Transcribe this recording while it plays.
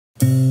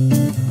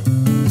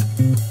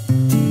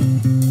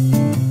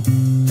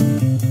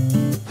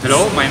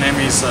Hello, my name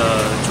is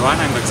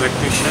Joan. I'm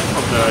executive chef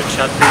of the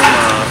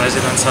Chatrium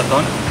residence at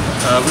On.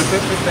 We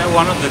will prepare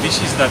one of the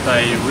dishes that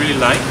I really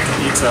like.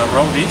 It's a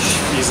raw dish,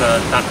 it's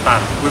a tartare.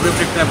 We will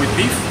prepare with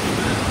beef.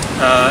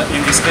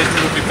 In this case,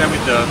 we will prepare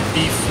with the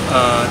beef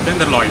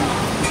tenderloin.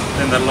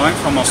 Tenderloin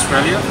from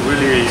Australia,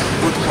 really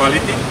good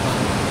quality.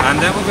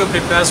 And then we will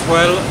prepare as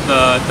well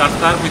the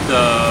tartare with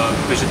the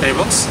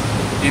vegetables.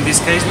 In this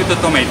case, with the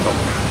tomato.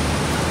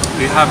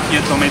 We have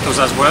here tomatoes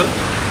as well.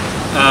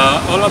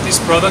 All of these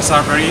products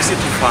are very easy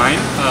to find,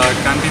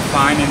 can be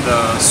found in the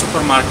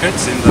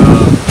supermarkets, in the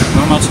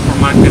normal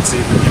supermarkets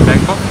in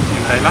Bangkok,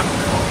 in Thailand.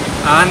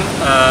 And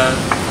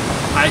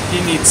I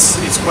think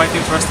it's quite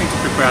interesting to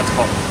prepare at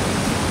home.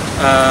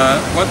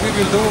 What we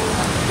will do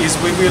is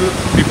we will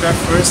prepare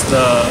first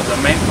the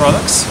main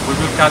products. We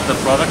will cut the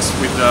products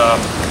with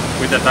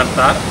the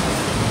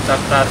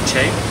tartare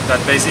shape, that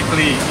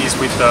basically is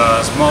with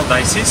the small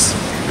dices.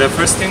 The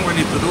first thing we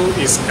need to do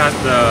is cut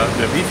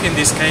the beef, in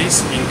this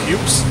case, in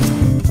cubes.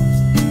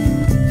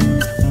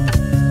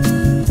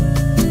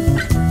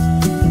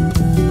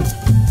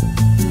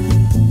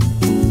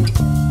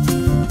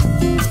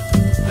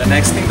 The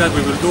next thing that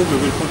we will do, we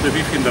will put the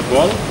beef in the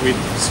bowl with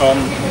some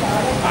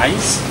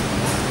ice,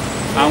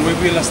 and we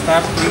will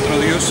start to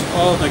introduce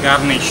all the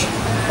garnish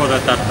for the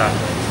tartare.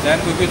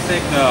 Then we will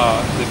take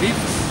the beef,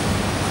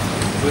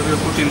 we will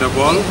put in the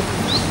bowl.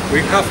 We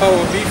have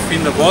our beef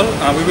in the bowl,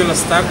 and we will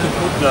start to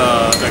put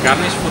the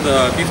garnish for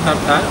the beef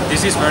tartare.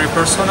 This is very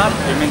personal.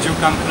 It means you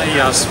can play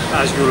as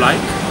you like.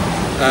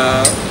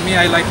 Me,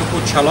 I like to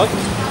put shallot.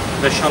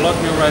 The shallot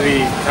we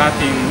already cut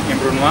in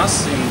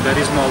brunoise, in very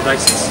small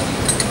dices.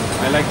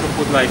 I like to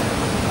put like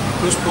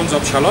 2 spoons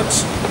of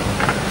shallots.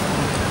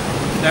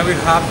 Then we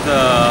have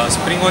the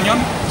spring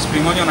onion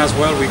as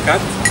well we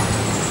cut.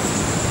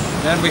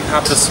 Then we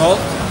have the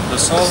salt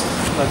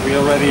that we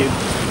already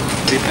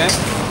prepared.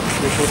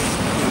 We put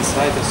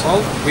inside the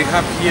salt. We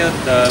have here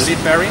the lead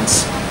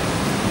bearings.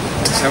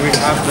 Then we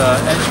have the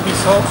HP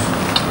sauce.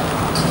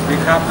 We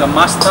have the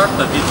mustard,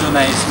 the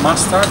Dijonese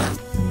mustard.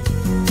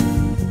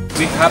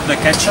 We have the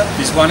ketchup.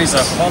 This one is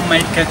a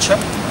homemade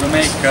ketchup. We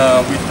make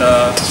with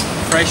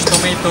fresh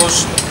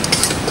tomatoes,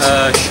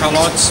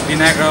 shallots,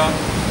 vinegar,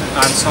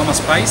 and some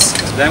spice.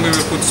 Then we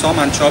will put some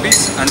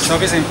anchovies.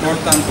 Anchovies is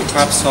important to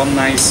have some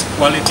nice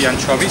quality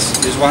anchovies.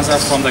 These ones are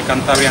from the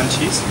Tartare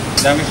cheese.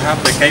 Then we have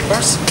the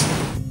capers.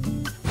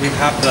 We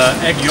have the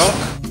egg yolk.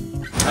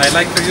 I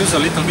like to use a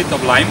little bit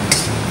of lime,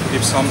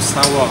 give some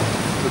sour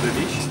to the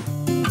dish.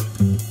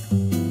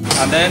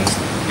 And then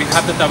we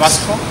have the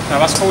Tabasco.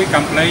 Tabasco we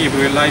can play if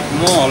we like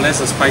more or less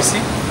spicy.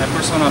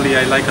 Personally,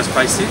 I like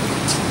spicy.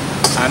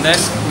 And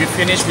then we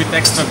finish with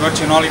extra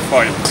virgin olive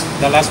oil.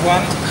 The last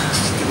one,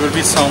 it will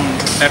be some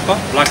pepper,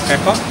 black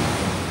pepper.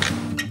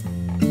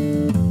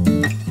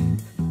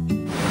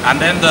 And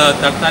then the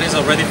tartare is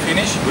already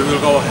finished. We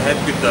will go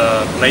ahead with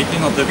the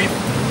plating of the beef.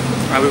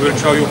 And we will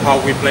show you how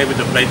we play with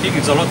the plating.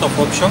 It's a lot of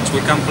options. We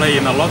can play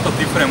in a lot of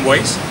different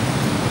ways.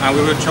 And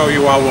we will show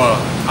you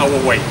our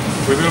way.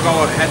 We will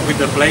go ahead with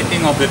the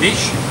plating of the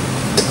dish.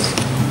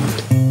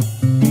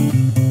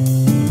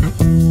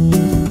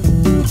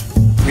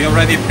 We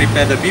already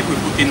prepared the beef. We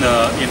put in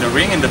the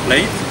ring, in the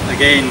plate.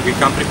 Again, we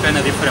can prepare in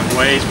different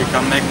ways. We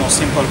can make more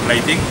simple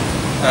plating.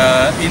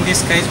 In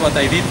this case, what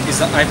I did is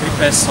I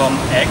prepared some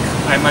egg.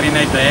 I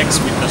marinate the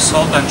eggs with the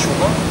salt and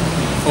sugar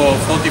for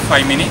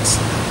 45 minutes.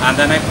 And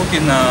then I put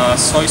in a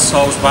soy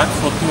sauce bath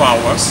for 2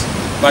 hours.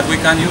 But we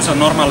can use a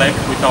normal egg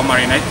without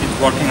marinade, it's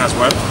working as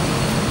well.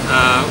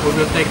 We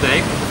will take the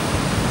egg.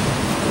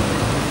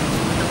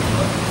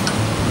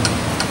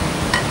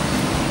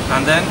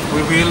 And then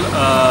we will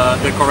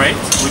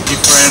decorate with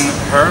different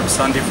herbs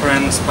and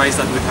different spices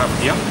that we have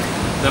here.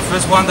 The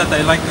first one that I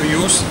like to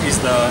use is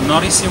the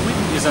nori seaweed.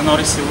 It's a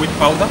nori seaweed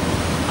powder.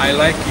 I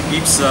like it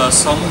gives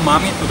some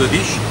umami to the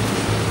dish.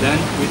 Then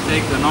we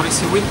take the nori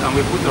seaweed and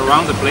we put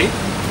around the plate.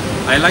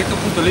 I like to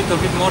put a little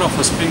bit more of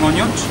spring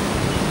onions.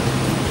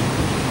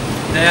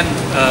 Then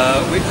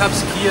we have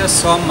here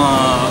some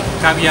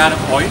caviar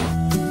oil.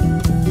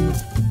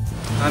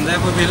 And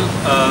then we will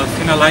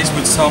finalize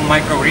with some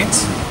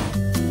microgreens.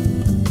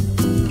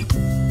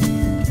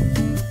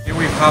 Here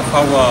we have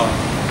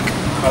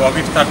our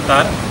beef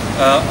tartare.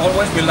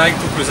 Always we like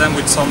to present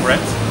with some bread,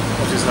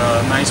 which is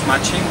a nice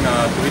matching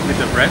to eat with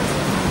the bread,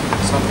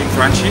 something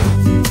crunchy.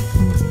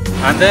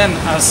 And then,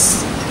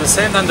 as the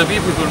same than the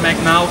beef, we will make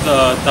now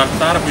the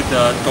tartare with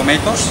the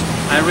tomatoes.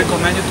 I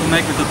recommend you to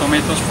make with the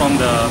tomatoes from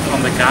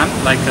the can,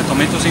 like the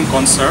tomatoes in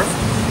conserve.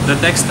 The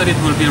texture, it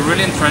will be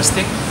really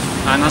interesting,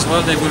 and as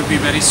well they will be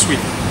very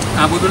sweet.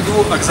 And we will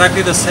do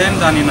exactly the same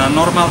than in a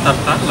normal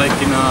tartare, like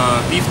in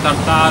a beef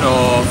tartare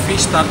or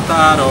fish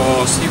tartare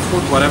or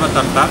seafood, whatever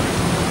tartare.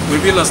 We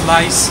will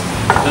slice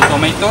the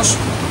tomatoes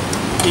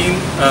in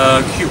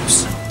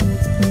cubes.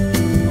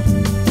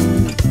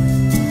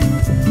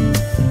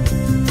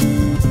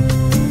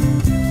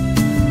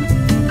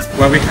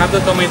 When we have the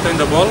tomato in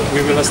the bowl,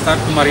 we will start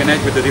to marinate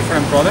with the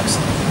different products.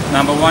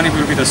 Number one, it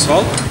will be the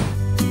salt.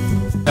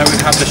 Then we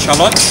have the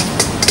shallot.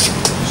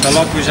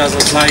 Shallot we just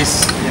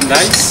slice in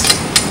dice.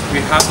 we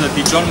have the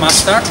Dijon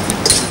mustard.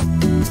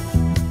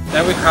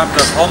 Then we have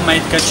the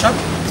homemade ketchup.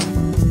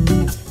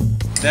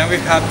 Then we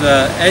have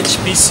the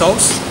HP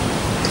sauce,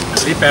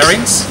 lip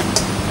herrings,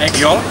 egg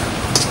yolk,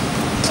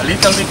 a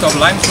little bit of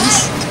lime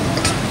juice,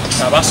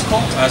 Tabasco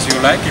as you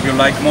like. If you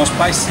like more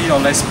spicy or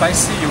less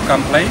spicy, you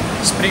can play.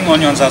 Spring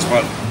onions as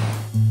well.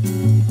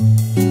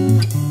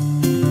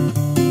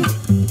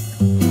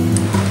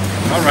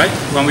 Alright,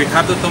 when we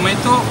have the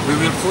tomato, we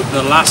will put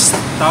the last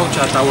touch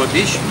at our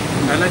dish.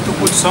 I like to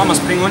put some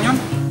spring onion.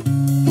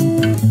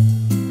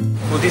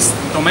 For this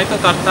tomato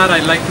tartare, I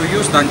like to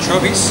use the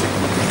anchovies.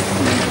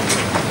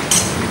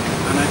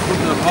 And I put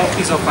the whole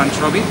piece of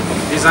anchovy.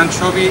 This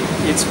anchovy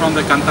is from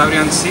the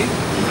Cantabrian Sea.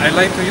 I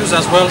like to use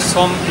as well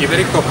some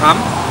Iberico ham.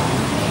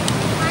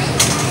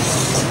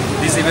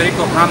 This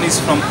Iberico ham is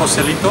from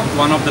Joselito,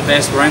 one of the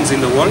best brands in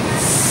the world.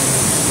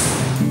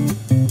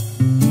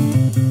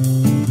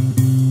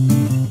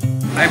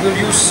 I will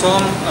use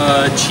some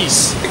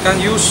cheese. We can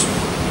use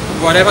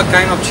whatever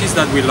kind of cheese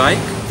that we like.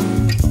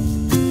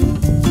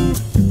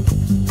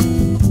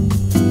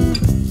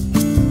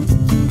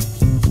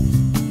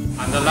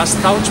 And the last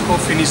touch for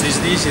finish this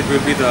dish, it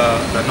will be the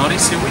nori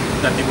seaweed,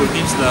 that it will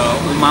give the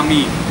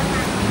umami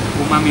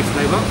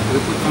flavor. We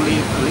put only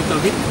a little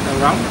bit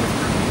around.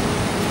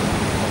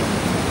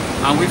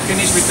 And we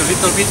finish with a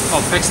little bit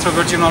of extra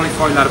virgin olive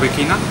oil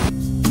arbequina.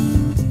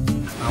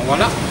 And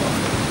voila!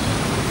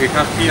 We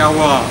have here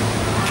our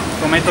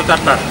tomato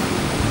tartare.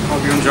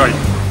 Hope you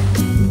enjoy.